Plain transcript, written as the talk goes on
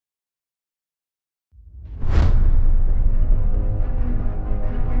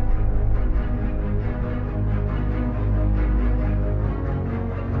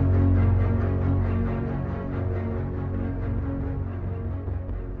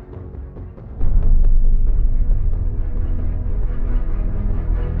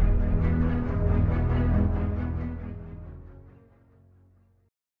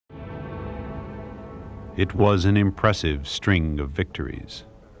It was an impressive string of victories.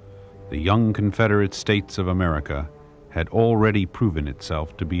 The young Confederate States of America had already proven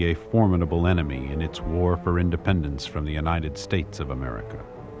itself to be a formidable enemy in its war for independence from the United States of America.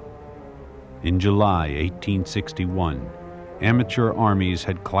 In July 1861, amateur armies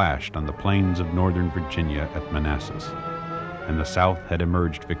had clashed on the plains of northern Virginia at Manassas, and the South had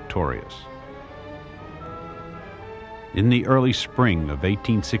emerged victorious. In the early spring of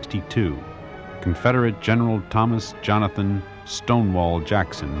 1862, Confederate General Thomas Jonathan "Stonewall"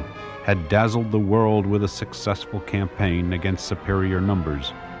 Jackson had dazzled the world with a successful campaign against superior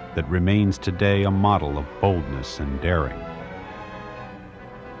numbers that remains today a model of boldness and daring.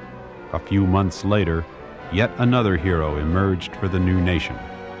 A few months later, yet another hero emerged for the new nation.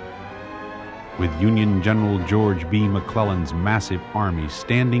 With Union General George B. McClellan's massive army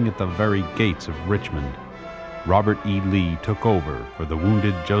standing at the very gates of Richmond, Robert E. Lee took over for the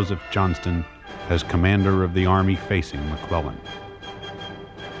wounded Joseph Johnston as commander of the army facing McClellan.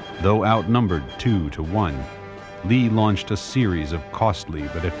 Though outnumbered 2-1, Lee launched a series of costly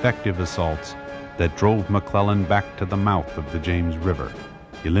but effective assaults that drove McClellan back to the mouth of the James River,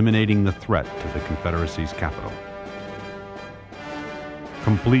 eliminating the threat to the Confederacy's capital.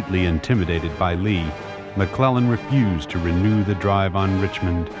 Completely intimidated by Lee, McClellan refused to renew the drive on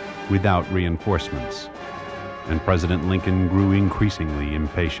Richmond without reinforcements, and President Lincoln grew increasingly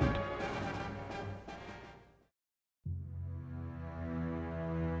impatient.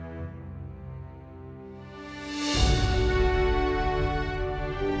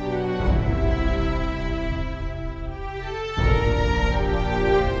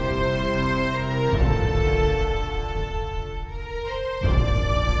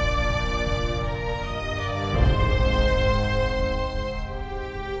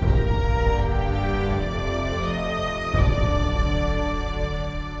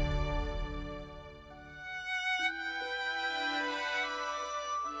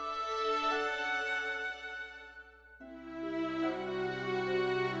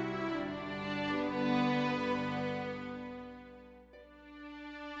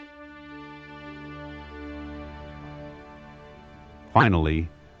 Finally,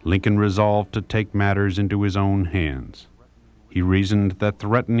 Lincoln resolved to take matters into his own hands. He reasoned that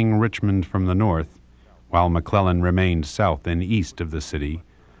threatening Richmond from the north, while McClellan remained south and east of the city,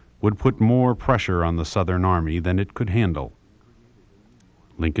 would put more pressure on the Southern army than it could handle.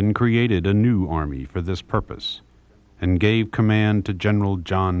 Lincoln created a new army for this purpose and gave command to General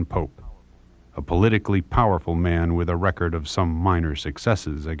John Pope, a politically powerful man with a record of some minor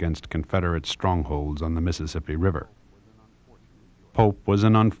successes against Confederate strongholds on the Mississippi River. Pope was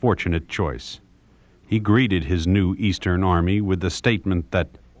an unfortunate choice. He greeted his new Eastern army with the statement that,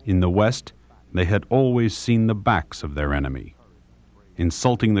 in the West, they had always seen the backs of their enemy,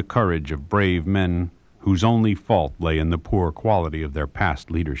 insulting the courage of brave men whose only fault lay in the poor quality of their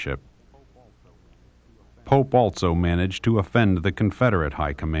past leadership. Pope also managed to offend the Confederate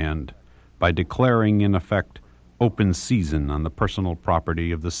High Command by declaring, in effect, open season on the personal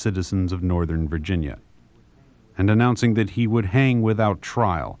property of the citizens of Northern Virginia, and announcing that he would hang without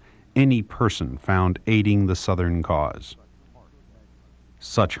trial any person found aiding the Southern cause.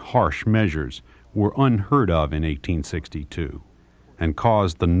 Such harsh measures were unheard of in 1862 and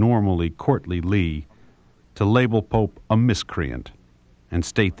caused the normally courtly Lee to label Pope a miscreant and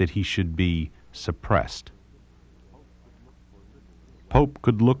state that he should be suppressed. Pope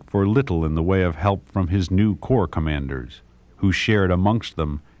could look for little in the way of help from his new corps commanders, who shared amongst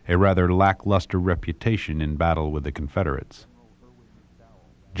them a rather lackluster reputation in battle with the Confederates.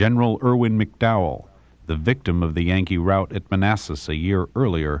 General Irwin McDowell, the victim of the Yankee rout at Manassas a year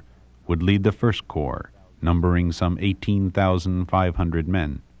earlier, would lead the First Corps, numbering some 18,500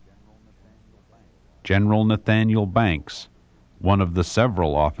 men. General Nathaniel Banks, one of the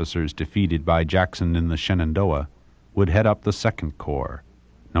several officers defeated by Jackson in the Shenandoah, would head up the Second Corps,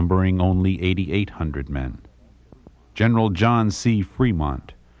 numbering only 8,800 men. General John C.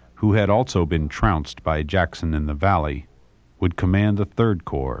 Fremont, who had also been trounced by Jackson in the Valley, would command the Third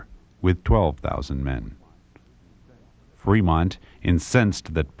Corps with 12,000 men. Fremont,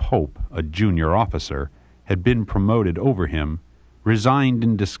 incensed that Pope, a junior officer, had been promoted over him, resigned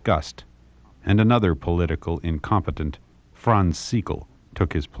in disgust, and another political incompetent, Franz Sigel,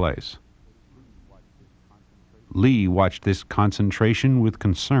 took his place. Lee watched this concentration with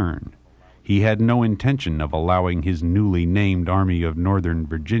concern. He had no intention of allowing his newly named Army of Northern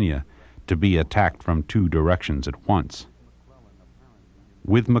Virginia to be attacked from two directions at once.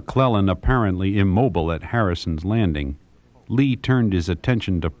 With McClellan apparently immobile at Harrison's Landing, Lee turned his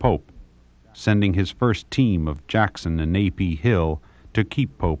attention to Pope, sending his first team of Jackson and A.P. Hill to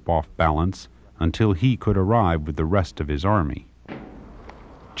keep Pope off balance until he could arrive with the rest of his army.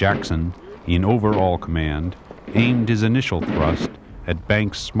 Jackson, in overall command, aimed his initial thrust at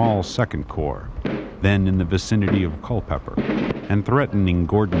Banks' small Second Corps, then in the vicinity of Culpeper, and threatening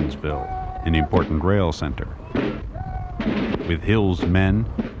Gordonsville, an important rail center. With Hill's men,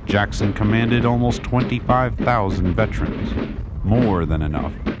 Jackson commanded almost 25,000 veterans, more than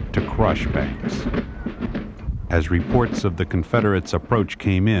enough to crush Banks. As reports of the Confederates' approach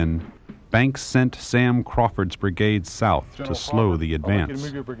came in, Banks sent Sam Crawford's brigade south to slow the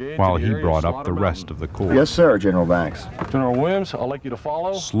advance, while he brought up the rest of the corps. Yes, sir, General Banks. General Wims, I'd like you to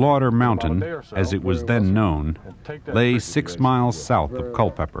follow. Slaughter Mountain, as it was then known, lay 6 miles south of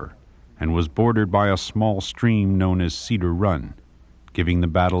Culpeper and was bordered by a small stream known as Cedar Run, giving the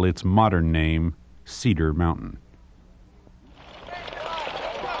battle its modern name, Cedar Mountain.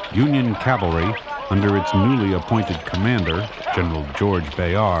 Union cavalry, under its newly appointed commander, General George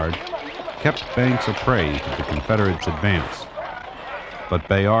Bayard, kept Banks appraised of the Confederates' advance. But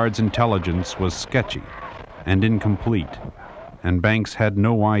Bayard's intelligence was sketchy and incomplete, and Banks had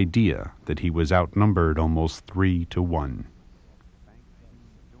no idea that he was outnumbered almost 3-1.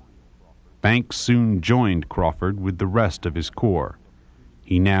 Banks soon joined Crawford with the rest of his corps.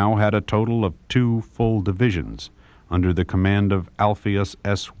 He now had a total of 2 full divisions under the command of Alpheus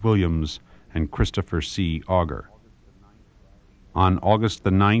S. Williams and Christopher C. Auger. On August the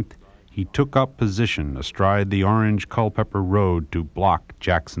 9th, he took up position astride the Orange Culpeper Road to block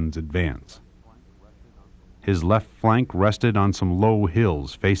Jackson's advance. His left flank rested on some low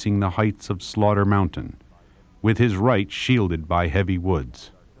hills facing the heights of Slaughter Mountain, with his right shielded by heavy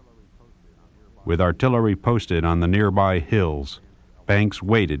woods. With artillery posted on the nearby hills, Banks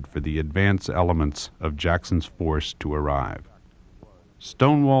waited for the advance elements of Jackson's force to arrive.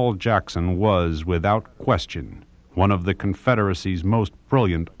 Stonewall Jackson was, without question, one of the Confederacy's most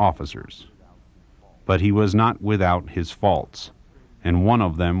brilliant officers. But he was not without his faults, and one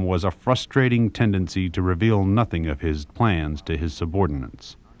of them was a frustrating tendency to reveal nothing of his plans to his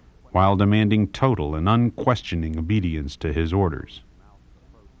subordinates, while demanding total and unquestioning obedience to his orders.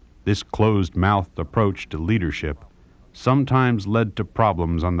 This closed-mouthed approach to leadership sometimes led to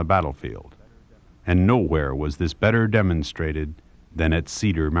problems on the battlefield, and nowhere was this better demonstrated than at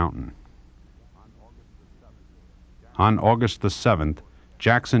Cedar Mountain. On August the 7th,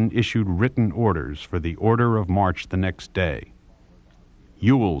 Jackson issued written orders for the order of march the next day.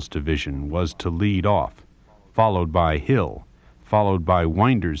 Ewell's division was to lead off, followed by Hill, followed by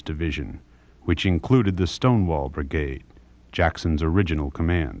Winder's division, which included the Stonewall Brigade, Jackson's original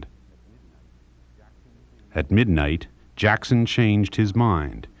command. At midnight, Jackson changed his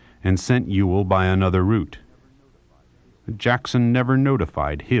mind and sent Ewell by another route. Jackson never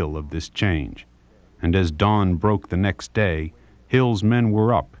notified Hill of this change, and as dawn broke the next day, Hill's men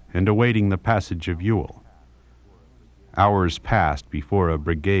were up and awaiting the passage of Ewell. Hours passed before a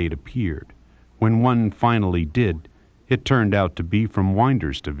brigade appeared. When one finally did, it turned out to be from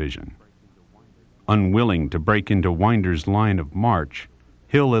Winder's division. Unwilling to break into Winder's line of march,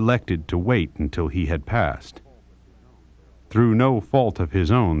 Hill elected to wait until he had passed. Through no fault of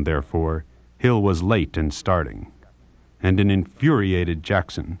his own, therefore, Hill was late in starting, and an infuriated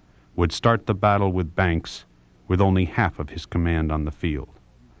Jackson would start the battle with Banks with only half of his command on the field.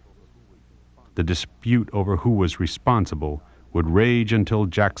 The dispute over who was responsible would rage until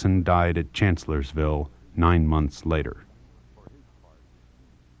Jackson died at Chancellorsville 9 months later.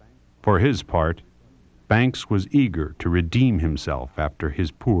 For his part, Banks was eager to redeem himself after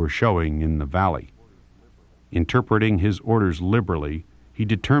his poor showing in the valley. Interpreting his orders liberally, he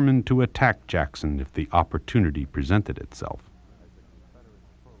determined to attack Jackson if the opportunity presented itself.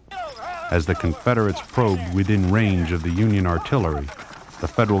 As the Confederates probed within range of the Union artillery, the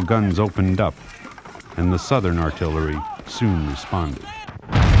Federal guns opened up, and the Southern artillery soon responded.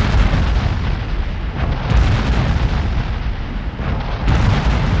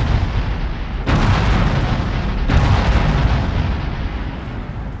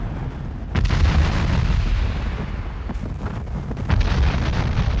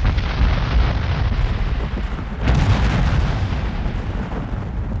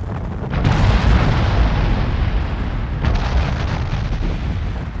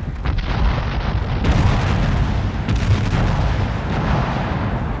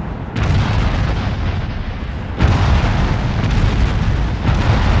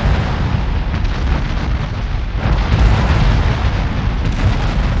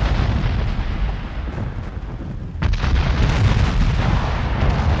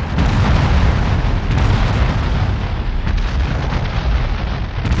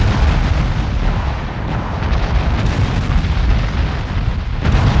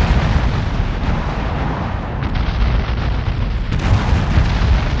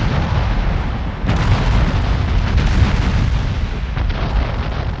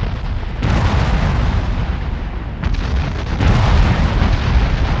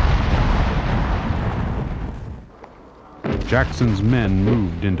 Jackson's men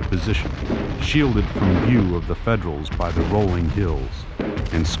moved into position, shielded from view of the Federals by the rolling hills,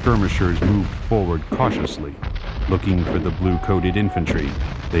 and skirmishers moved forward cautiously, looking for the blue-coated infantry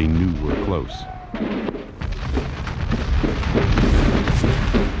they knew were close.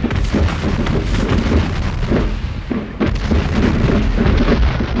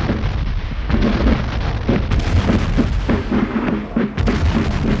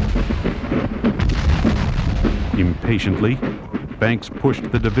 Impatiently, Banks pushed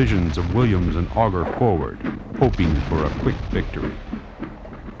the divisions of Williams and Augur forward, hoping for a quick victory.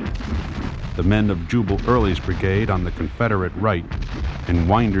 The men of Jubal Early's brigade on the Confederate right and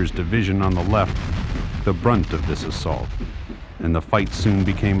Winder's division on the left took the brunt of this assault, and the fight soon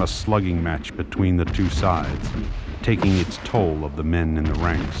became a slugging match between the two sides, taking its toll of the men in the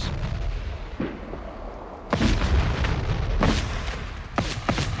ranks.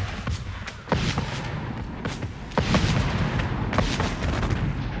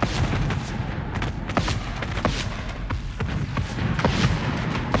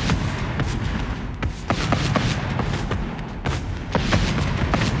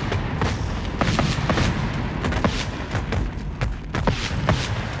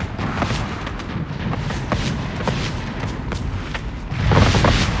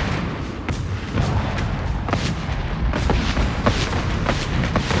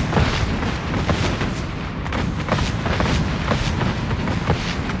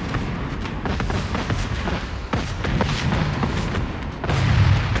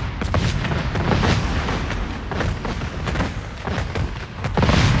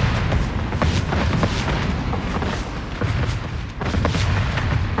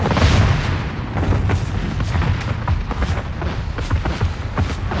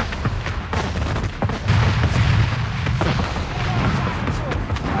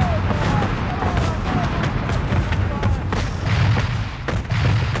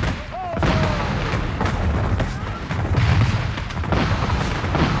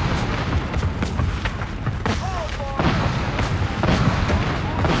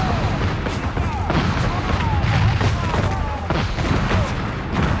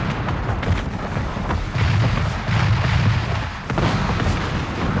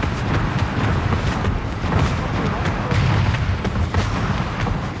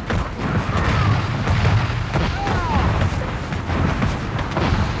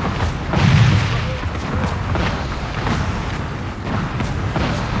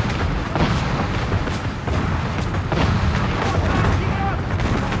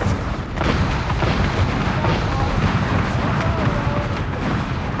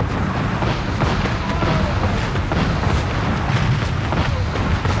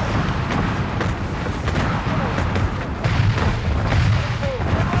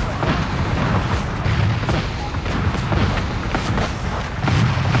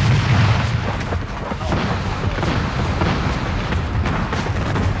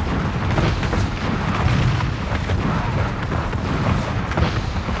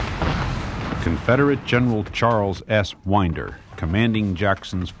 Confederate General Charles S. Winder, commanding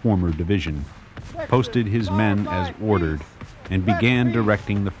Jackson's former division, posted his men as ordered and began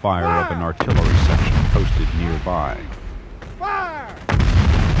directing the fire of an artillery section posted nearby.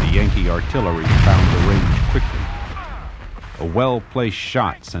 The Yankee artillery found the range quickly. A well-placed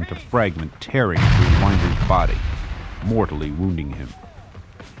shot sent a fragment tearing through Winder's body, mortally wounding him.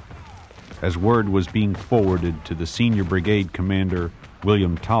 As word was being forwarded to the senior brigade commander,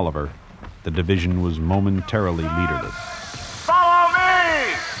 William Tolliver, the division was momentarily leaderless. Follow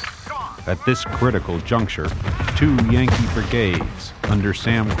me! At this critical juncture, two Yankee brigades, under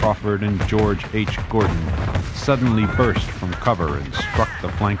Sam Crawford and George H. Gordon, suddenly burst from cover and struck the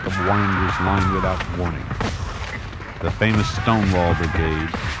flank of Winder's line without warning. The famous Stonewall Brigade,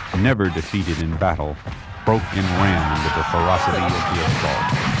 never defeated in battle, broke and ran under the ferocity of the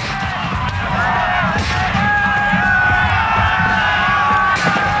assault.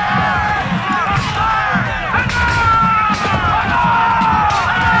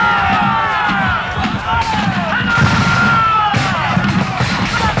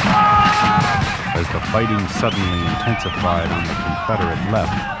 Fighting suddenly intensified on the Confederate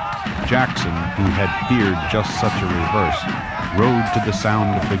left, Jackson, who had feared just such a reverse, rode to the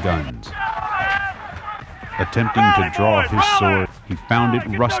sound of the guns. Attempting to draw his sword, he found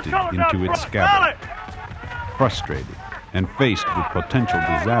it rusted into its scabbard. Frustrated and faced with potential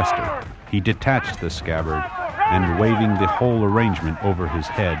disaster, he detached the scabbard and, waving the whole arrangement over his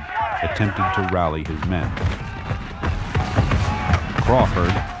head, attempted to rally his men.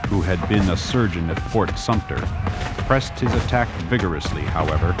 Crawford, who had been a surgeon at Fort Sumter, pressed his attack vigorously,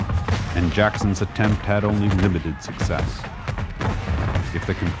 however, and Jackson's attempt had only limited success. If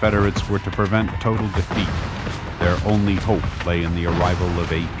the Confederates were to prevent total defeat, their only hope lay in the arrival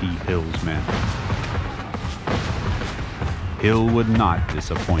of A.P. Hill's men. Hill would not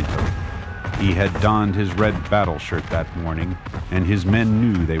disappoint them. He had donned his red battle shirt that morning, and his men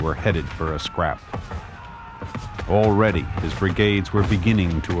knew they were headed for a scrap. Already his brigades were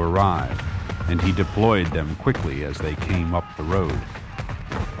beginning to arrive, and he deployed them quickly as they came up the road.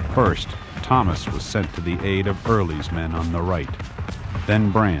 First, Thomas was sent to the aid of Early's men on the right.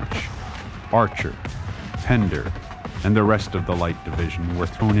 Then Branch, Archer, Pender, and the rest of the light division were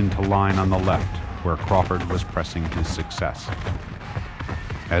thrown into line on the left, where Crawford was pressing his success.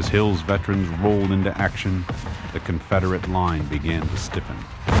 As Hill's veterans rolled into action, the Confederate line began to stiffen.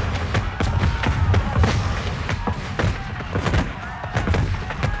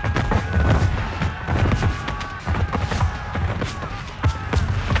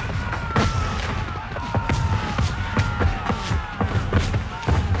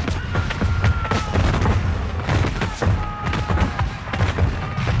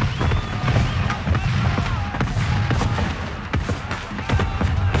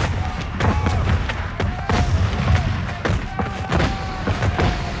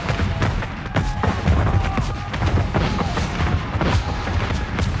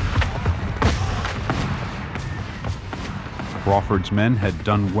 Crawford's men had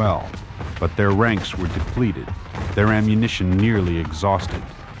done well, but their ranks were depleted, their ammunition nearly exhausted,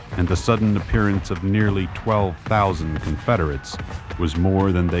 and the sudden appearance of nearly 12,000 Confederates was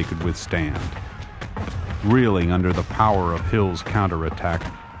more than they could withstand. Reeling under the power of Hill's counterattack,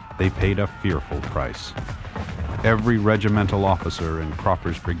 they paid a fearful price. Every regimental officer in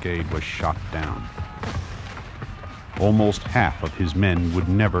Crawford's brigade was shot down. Almost half of his men would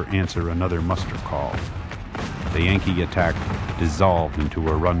never answer another muster call. The Yankee attack dissolved into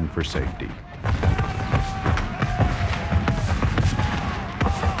a run for safety.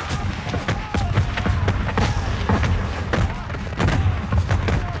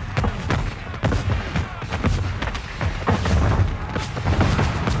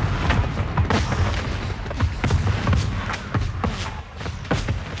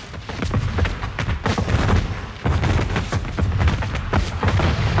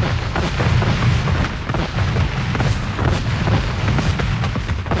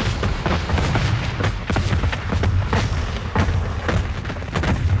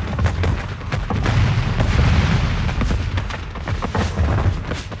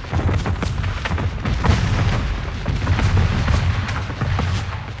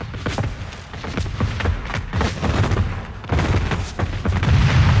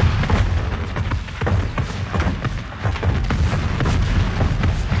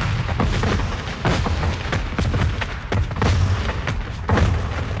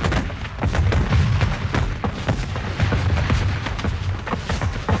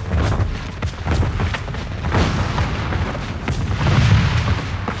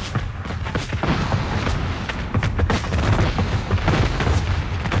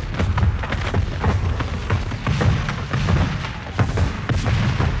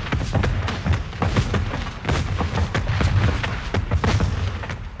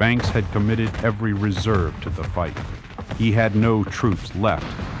 Banks had committed every reserve to the fight. He had no troops left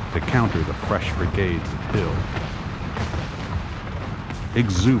to counter the fresh brigades of Hill.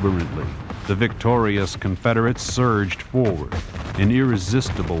 Exuberantly, the victorious Confederates surged forward, an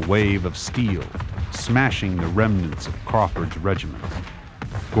irresistible wave of steel, smashing the remnants of Crawford's regiment.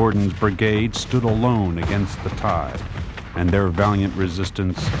 Gordon's brigade stood alone against the tide, and their valiant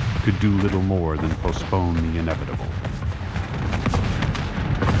resistance could do little more than postpone the inevitable.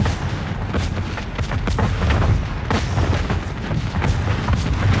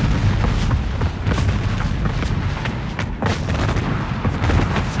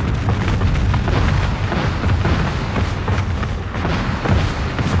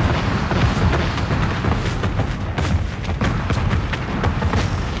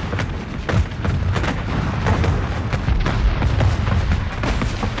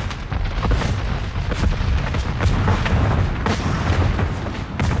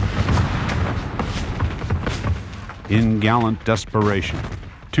 In gallant desperation,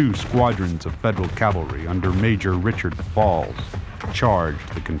 2 squadrons of Federal cavalry under Major Richard Falls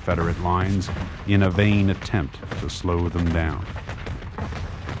charged the Confederate lines in a vain attempt to slow them down.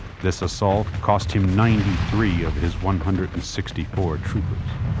 This assault cost him 93 of his 164 troopers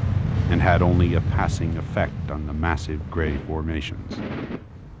and had only a passing effect on the massive gray formations.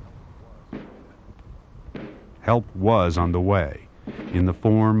 Help was on the way in the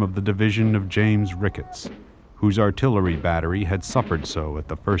form of the division of James Ricketts, whose artillery battery had suffered so at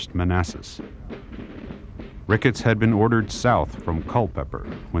the First Manassas. Ricketts had been ordered south from Culpeper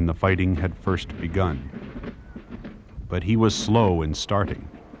when the fighting had first begun. But he was slow in starting,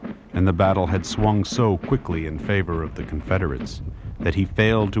 and the battle had swung so quickly in favor of the Confederates that he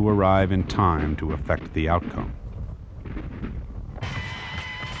failed to arrive in time to affect the outcome.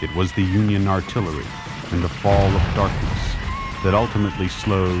 It was the Union artillery and the fall of darkness that ultimately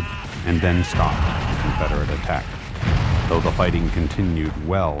slowed and then stopped the Confederate attack, though the fighting continued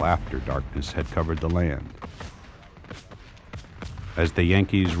well after darkness had covered the land. As the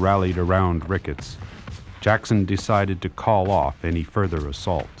Yankees rallied around Ricketts, Jackson decided to call off any further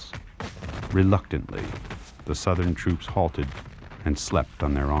assaults. Reluctantly, the Southern troops halted and slept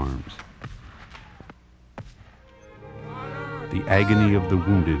on their arms. The agony of the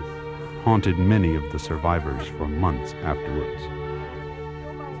wounded haunted many of the survivors for months afterwards.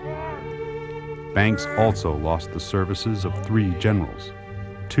 Banks also lost the services of 3 generals,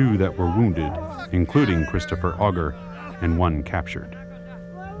 2 that were wounded, including Christopher Auger, and 1 captured.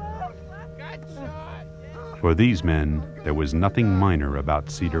 For these men, there was nothing minor about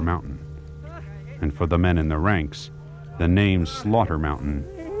Cedar Mountain. And for the men in the ranks, the name Slaughter Mountain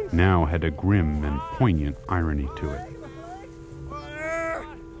now had a grim and poignant irony to it.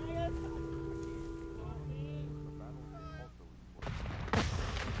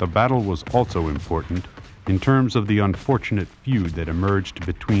 The battle was also important in terms of the unfortunate feud that emerged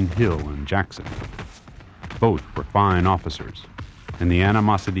between Hill and Jackson. Both were fine officers, and the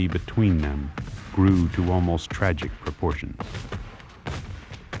animosity between them grew to almost tragic proportions.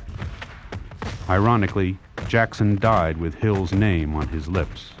 Ironically, Jackson died with Hill's name on his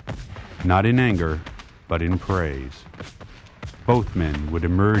lips, not in anger, but in praise. Both men would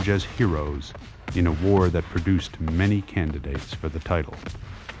emerge as heroes in a war that produced many candidates for the title.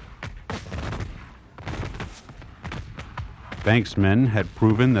 Banks' men had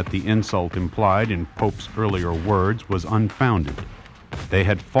proven that the insult implied in Pope's earlier words was unfounded. They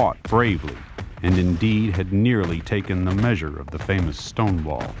had fought bravely, and indeed had nearly taken the measure of the famous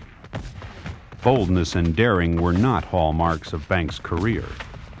Stonewall. Boldness and daring were not hallmarks of Banks' career,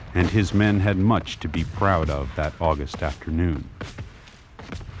 and his men had much to be proud of that August afternoon.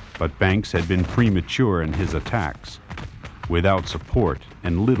 But Banks had been premature in his attacks. Without support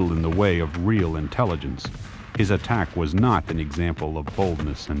and little in the way of real intelligence, his attack was not an example of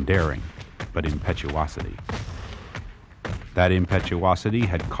boldness and daring, but impetuosity. That impetuosity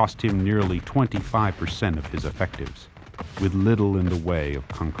had cost him nearly 25% of his effectives, with little in the way of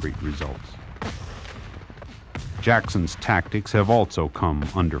concrete results. Jackson's tactics have also come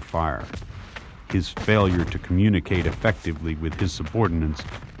under fire. His failure to communicate effectively with his subordinates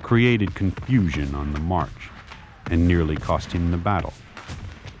created confusion on the march and nearly cost him the battle.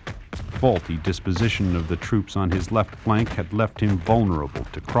 Faulty disposition of the troops on his left flank had left him vulnerable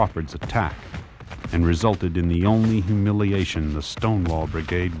to Crawford's attack and resulted in the only humiliation the Stonewall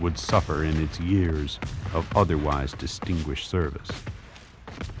Brigade would suffer in its years of otherwise distinguished service.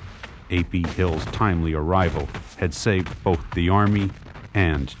 A.P. Hill's timely arrival had saved both the Army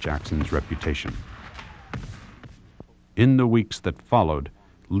and Jackson's reputation. In the weeks that followed,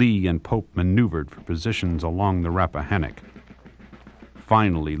 Lee and Pope maneuvered for positions along the Rappahannock.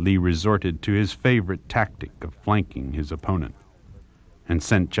 Finally, Lee resorted to his favorite tactic of flanking his opponent and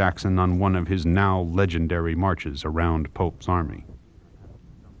sent Jackson on one of his now legendary marches around Pope's army.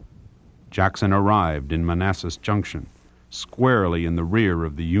 Jackson arrived in Manassas Junction, squarely in the rear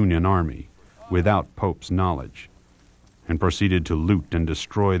of the Union Army, without Pope's knowledge, and proceeded to loot and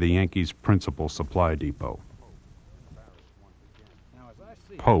destroy the Yankees' principal supply depot.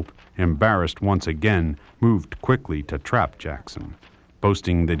 Pope, embarrassed once again, moved quickly to trap Jackson,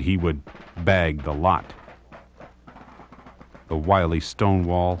 boasting that he would bag the lot. The wily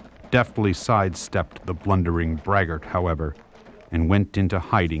Stonewall deftly sidestepped the blundering braggart, however, and went into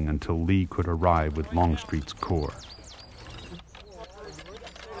hiding until Lee could arrive with Longstreet's corps.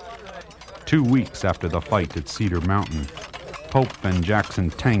 2 weeks after the fight at Cedar Mountain, Pope and Jackson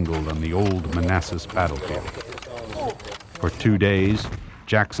tangled on the old Manassas battlefield. For 2 days,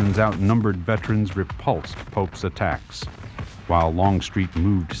 Jackson's outnumbered veterans repulsed Pope's attacks, while Longstreet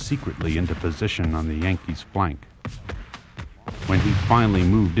moved secretly into position on the Yankees' flank. When he finally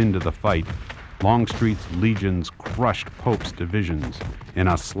moved into the fight, Longstreet's legions crushed Pope's divisions in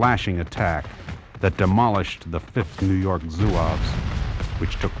a slashing attack that demolished the 5th New York Zouaves,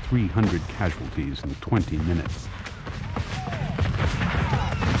 which took 300 casualties in 20 minutes.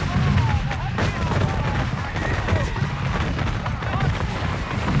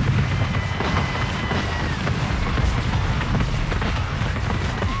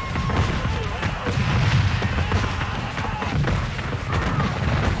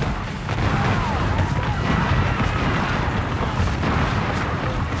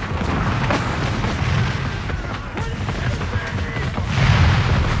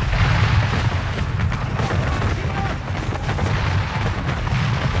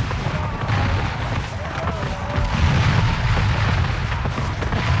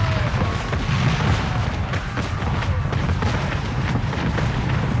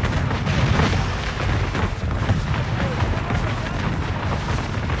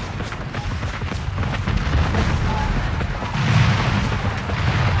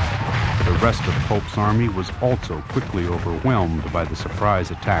 rest of Pope's army was also quickly overwhelmed by the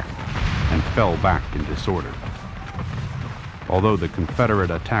surprise attack and fell back in disorder. Although the Confederate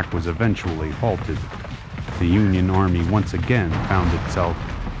attack was eventually halted, the Union Army once again found itself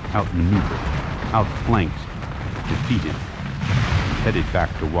outmaneuvered, outflanked, defeated, and headed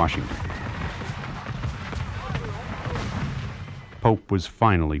back to Washington. Pope was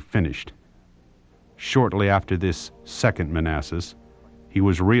finally finished. Shortly after this second Manassas, he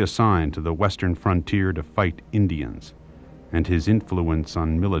was reassigned to the western frontier to fight Indians, and his influence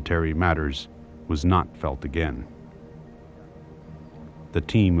on military matters was not felt again. The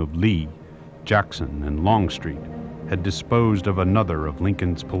team of Lee, Jackson, and Longstreet had disposed of another of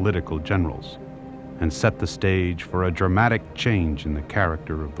Lincoln's political generals and set the stage for a dramatic change in the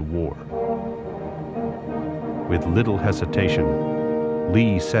character of the war. With little hesitation,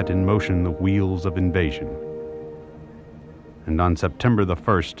 Lee set in motion the wheels of invasion. And on September the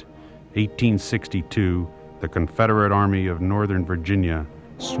 1st, 1862, the Confederate Army of Northern Virginia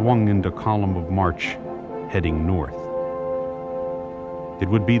swung into column of march, heading north. It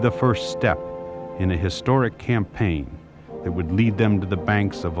would be the first step in a historic campaign that would lead them to the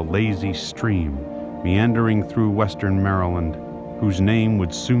banks of a lazy stream meandering through western Maryland, whose name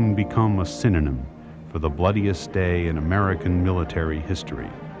would soon become a synonym for the bloodiest day in American military history,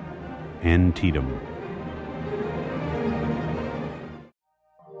 Antietam.